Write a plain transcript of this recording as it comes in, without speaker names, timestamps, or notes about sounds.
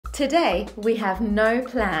Today we have no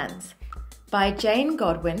plans, by Jane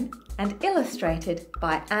Godwin and illustrated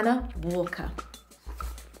by Anna Walker.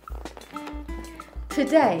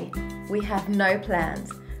 Today we have no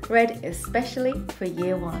plans, read especially for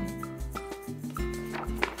Year 1.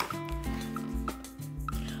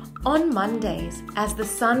 On Mondays, as the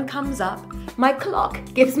sun comes up, my clock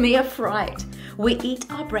gives me a fright. We eat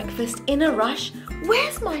our breakfast in a rush.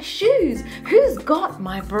 Where's my shoes? Who's got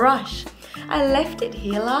my brush? I left it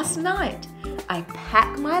here last night. I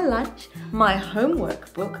pack my lunch, my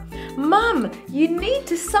homework book. Mum, you need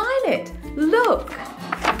to sign it. Look.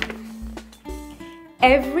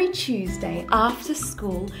 Every Tuesday after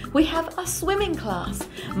school, we have a swimming class.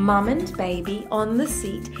 Mum and baby on the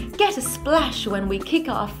seat get a splash when we kick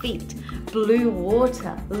our feet. Blue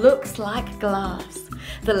water looks like glass.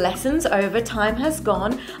 The lesson's over, time has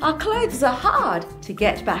gone. Our clothes are hard to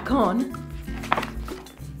get back on.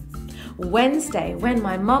 Wednesday, when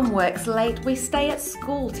my mum works late, we stay at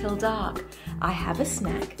school till dark. I have a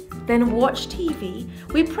snack, then watch TV.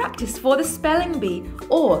 We practice for the spelling bee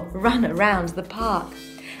or run around the park.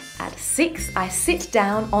 At 6, I sit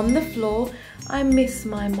down on the floor. I miss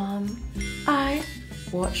my mum. I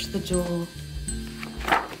watch the door.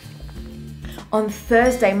 On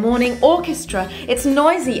Thursday morning orchestra, it's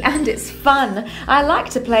noisy and it's fun. I like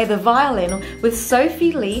to play the violin with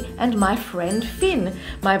Sophie Lee and my friend Finn.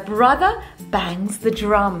 My brother bangs the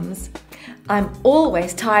drums. I'm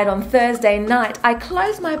always tired on Thursday night. I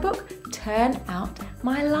close my book, turn out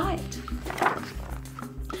my light.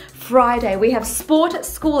 Friday, we have sport at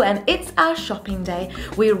school and it's our shopping day.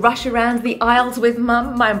 We rush around the aisles with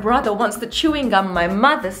Mum. My brother wants the chewing gum. My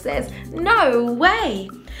mother says, no way.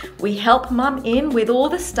 We help Mum in with all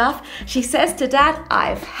the stuff. She says to Dad,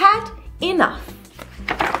 I've had enough.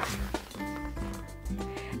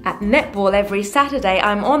 At netball every Saturday,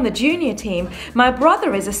 I'm on the junior team. My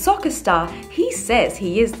brother is a soccer star. He says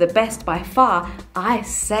he is the best by far. I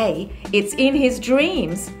say it's in his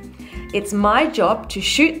dreams. It's my job to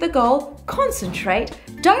shoot the goal, concentrate,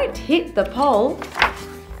 don't hit the pole.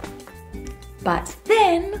 But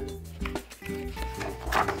then,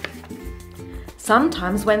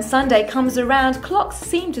 sometimes when Sunday comes around, clocks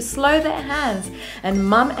seem to slow their hands, and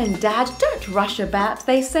Mum and Dad don't rush about.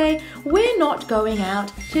 They say, we're not going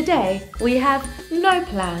out. Today we have no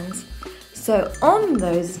plans. So on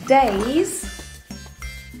those days,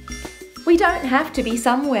 we don't have to be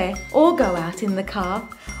somewhere or go out in the car.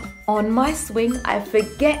 On my swing, I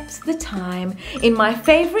forget the time. In my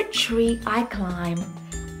favourite tree, I climb.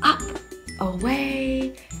 Up,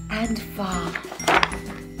 away, and far.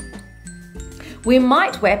 We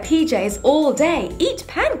might wear PJs all day, eat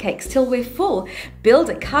pancakes till we're full, build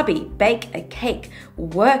a cubby, bake a cake,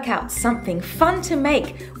 work out something fun to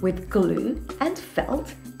make with glue and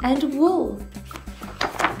felt and wool.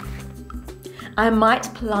 I might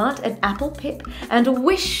plant an apple pip and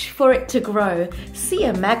wish for it to grow, see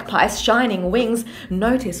a magpie's shining wings,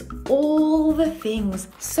 notice all the things,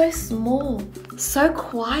 so small, so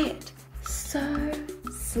quiet, so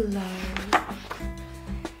slow.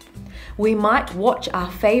 We might watch our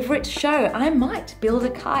favourite show. I might build a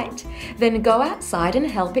kite, then go outside and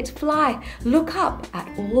help it fly, look up at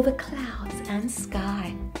all the clouds and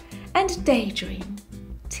sky, and daydream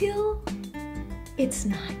till it's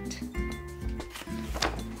night.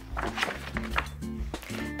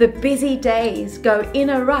 The busy days go in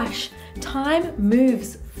a rush. Time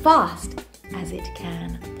moves fast as it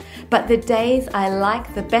can. But the days I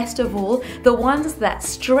like the best of all, the ones that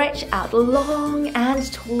stretch out long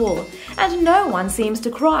and tall, and no one seems to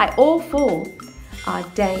cry or fall, are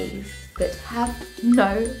days that have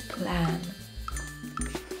no plan.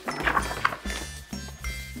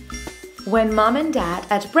 When Mum and Dad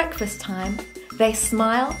at breakfast time, they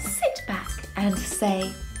smile, sit back and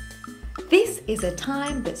say, this is a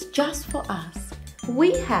time that's just for us.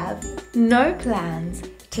 We have no plans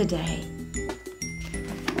today.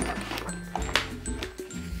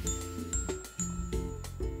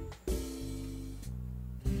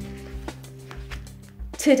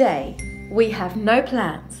 Today, we have no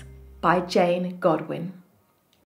plans, by Jane Godwin.